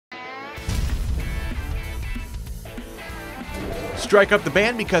Strike up the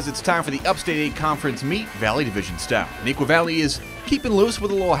band because it's time for the Upstate 8 Conference meet, Valley Division style. Neuqua Valley is keeping loose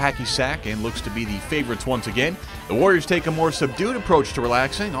with a little hacky sack and looks to be the favorites once again. The Warriors take a more subdued approach to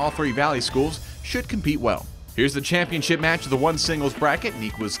relaxing. All three Valley schools should compete well. Here's the championship match of the one singles bracket.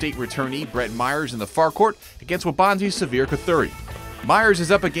 Neuqua State returnee Brett Myers in the far court against Waubonsee's Severe Kothuri. Myers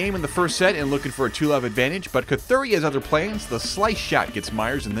is up a game in the first set and looking for a 2-love advantage, but Kothuri has other plans. The slice shot gets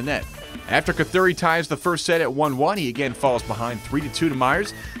Myers in the net. After Kothuri ties the first set at 1-1, he again falls behind 3-2 to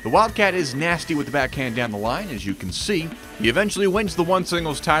Myers. The Wildcat is nasty with the backhand down the line, as you can see. He eventually wins the one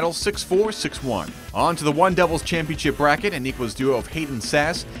singles title 6-4, 6-1. On to the one doubles championship bracket, and Neuqua's duo of Hayden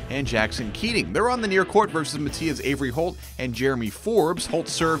Sass and Jackson Keating. They're on the near court versus Mattia's Avery Holt and Jeremy Forbes.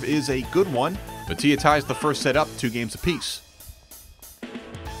 Holt's serve is a good one. Mattia ties the first set up 2 games apiece.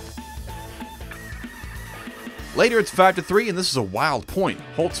 Later, it's 5-3, and this is a wild point.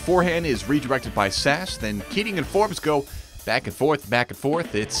 Holt's forehand is redirected by Sass, then Keating and Forbes go back and forth, back and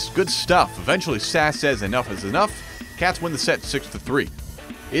forth. It's good stuff. Eventually, Sass says enough is enough. Cats win the set 6-3.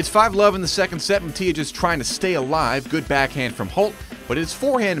 It's 5-love in the second set. Mattia just trying to stay alive. Good backhand from Holt, but his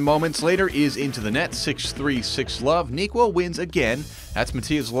forehand moments later is into the net 6-3, 6-love. Neuqua wins again. That's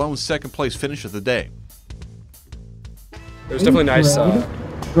Mattia's lone second-place finish of the day. It was definitely nice being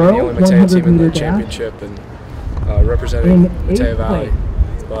the only Mattia team in the championship and representing Mattia Valley,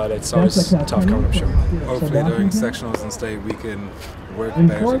 but it's always tough coming up short. Hopefully during sectionals and state we can work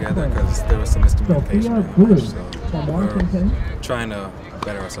better together because there was some miscommunication during the match, so we're trying to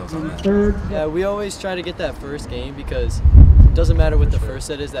better ourselves on that. Yeah, we always try to get that first game because it doesn't matter what the first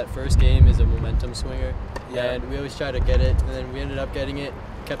set is, that first game is a momentum swinger, and we always try to get it, and then we ended up getting it,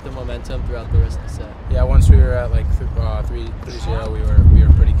 kept the momentum throughout the rest of the set. Yeah, once we were at like 3-0, we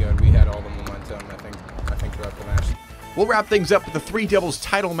were pretty good. We had all the momentum, I think throughout the match. We'll wrap things up with the 3 doubles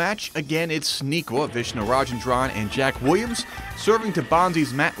title match. Again, it's Neuqua, Vishnu Rajendran, and Jack Williams, serving to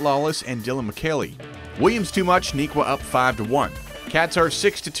Bonsee's Matt Lawless and Dylan McKaylee. Williams too much, Neuqua up 5-1. Cats are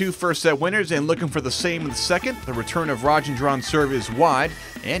 6-2 first set winners and looking for the same in the second. The return of Rajendran's serve is wide,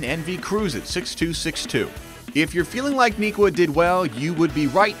 and NV cruises 6-2, 6-2. If you're feeling like Neuqua did well, you would be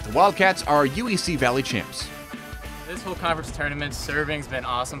right. The Wildcats are UEC Valley champs. This whole conference tournament, serving's been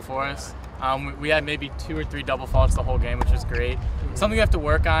awesome for us. We had maybe 2 or 3 double faults the whole game, which was great. Something we have to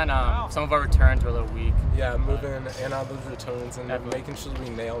work on. Some of our returns were a little weak. Yeah, moving in on those returns and making sure we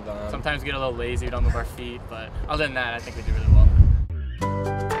nailed on. Sometimes we get a little lazy, we don't move our feet, but other than that, I think we did really well.